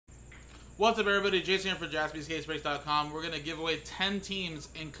What's up, everybody? Jason here for JaspysCaseBreaks.com. We're going to give away 10 teams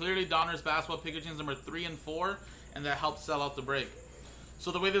in clearly Donruss basketball picker teams number 3 and 4, and that helps sell out the break. So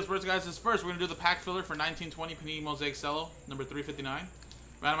the way this works, guys, is first we're going to do the pack filler for 1920 Panini Mosaic Cello, number 359.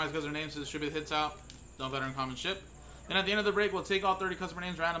 Randomize customer names to distribute hits out. Don't veteran common ship. Then at the end of the break, we'll take all 30 customer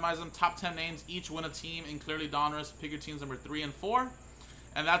names, randomize them, top 10 names, each win a team in clearly Donruss picker teams number 3 and 4.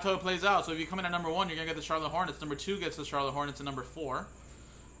 And that's how it plays out. So if you come in at number 1, you're going to get the Charlotte Hornets. Number 2 gets the Charlotte Hornets at number 4.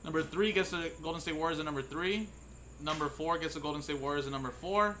 Number 3 gets the Golden State Warriors at number 3. Number 4 gets the Golden State Warriors at number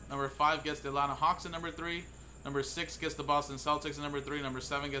 4. Number 5 gets the Atlanta Hawks at number 3. Number 6 gets the Boston Celtics at number 3. Number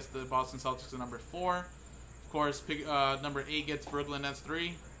 7 gets the Boston Celtics at number 4. Of course, number 8 gets Brooklyn Nets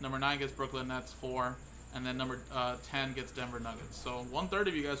 3. Number 9 gets Brooklyn Nets 4. And then number 10 gets Denver Nuggets. So 1/3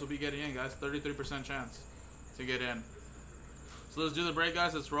 of you guys will be getting in, guys. 33% chance to get in. So let's do the break,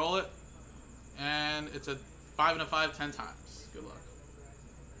 guys. Let's roll it. And it's a 5 and a 5, 10 times. Good luck.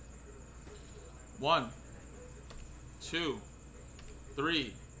 1, 2,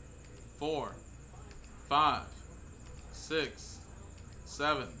 3, 4, 5, 6,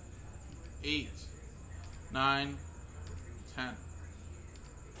 7, 8, 9, 10.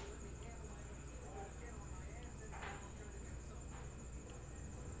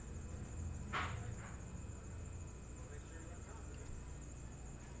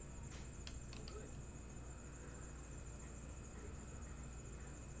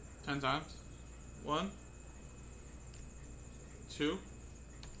 Times. 1, 2,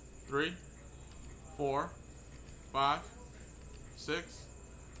 3, 4, 5, 6,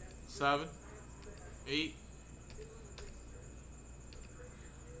 7, 8,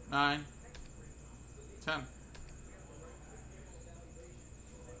 9, 10.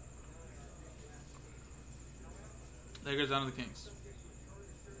 There goes down to the Kings.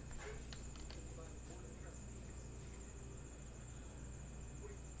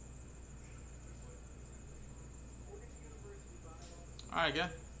 Alright, again.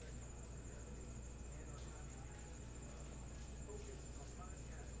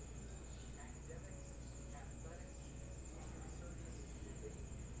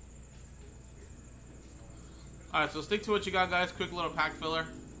 Alright, so stick to what you got, guys. Quick little pack filler.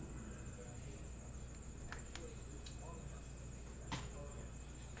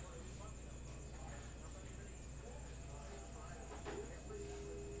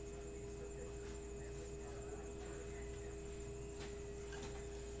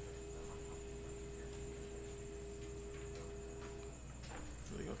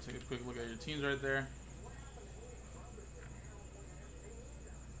 Take a quick look at your teams right there.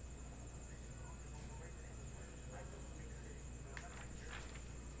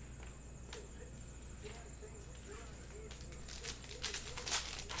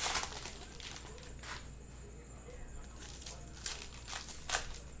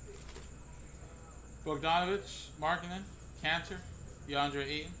 Bogdanovich, Markkanen, Cantor, DeAndre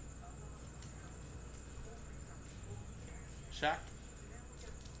Ayton, Shaq,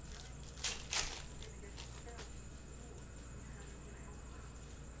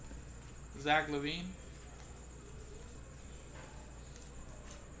 Zach LaVine,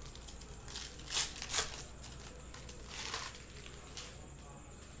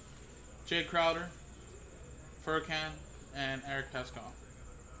 Jay Crowder, Furkan, and Eric Pascal.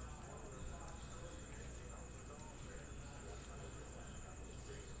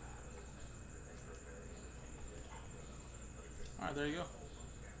 Alright, there you go.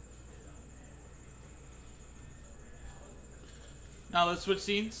 Now let's switch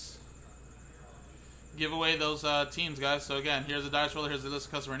scenes. Give away those teams, guys. So again, here's the dice roller. Here's the list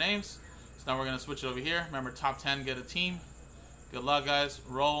of customer names. So now we're going to switch it over here. Remember, top 10 get a team. Good luck, guys.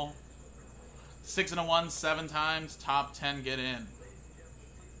 Roll. 6 and a 1, 7 times. Top 10 get in.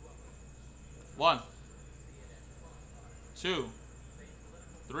 1, 2,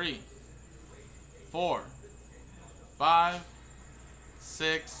 3, 4, 5,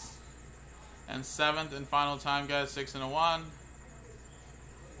 6, and 7th and final time, guys. 6 and a 1.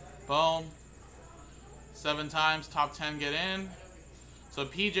 Boom. 7 times, top 10 get in. So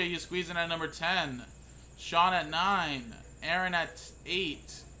PJ, you squeeze in at number 10. Sean at 9. Aaron at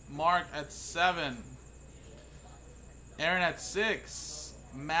 8. Mark at 7. Aaron at 6.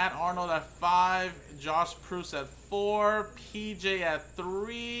 Matt Arnold at 5. Josh Proust at 4. PJ at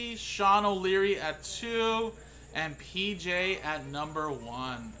 3. Sean O'Leary at 2. And PJ at number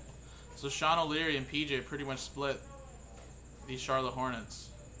 1. So Sean O'Leary and PJ pretty much split these Charlotte Hornets.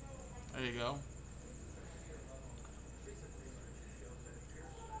 There you go.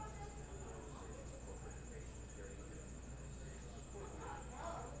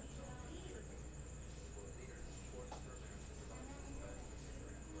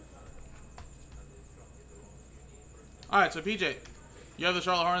 Alright, so PJ, you have the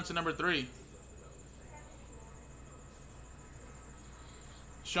Charlotte Hornets at number 3.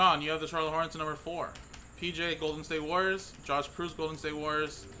 Sean, you have the Charlotte Hornets at number 4. PJ, Golden State Warriors. Josh Proust, Golden State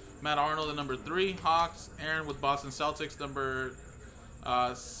Warriors. Matt Arnold at number 3, Hawks. Aaron with Boston Celtics, number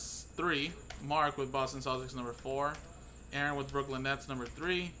 3. Mark with Boston Celtics, number 4. Aaron with Brooklyn Nets, number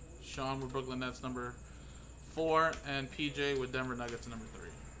 3. Sean with Brooklyn Nets, number 4. And PJ with Denver Nuggets, number 3.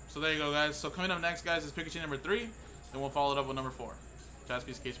 So there you go, guys. So coming up next, guys, is Pikachu number 3. Then we'll follow it up with number 4.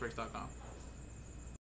 JaspysCaseBreaks.com.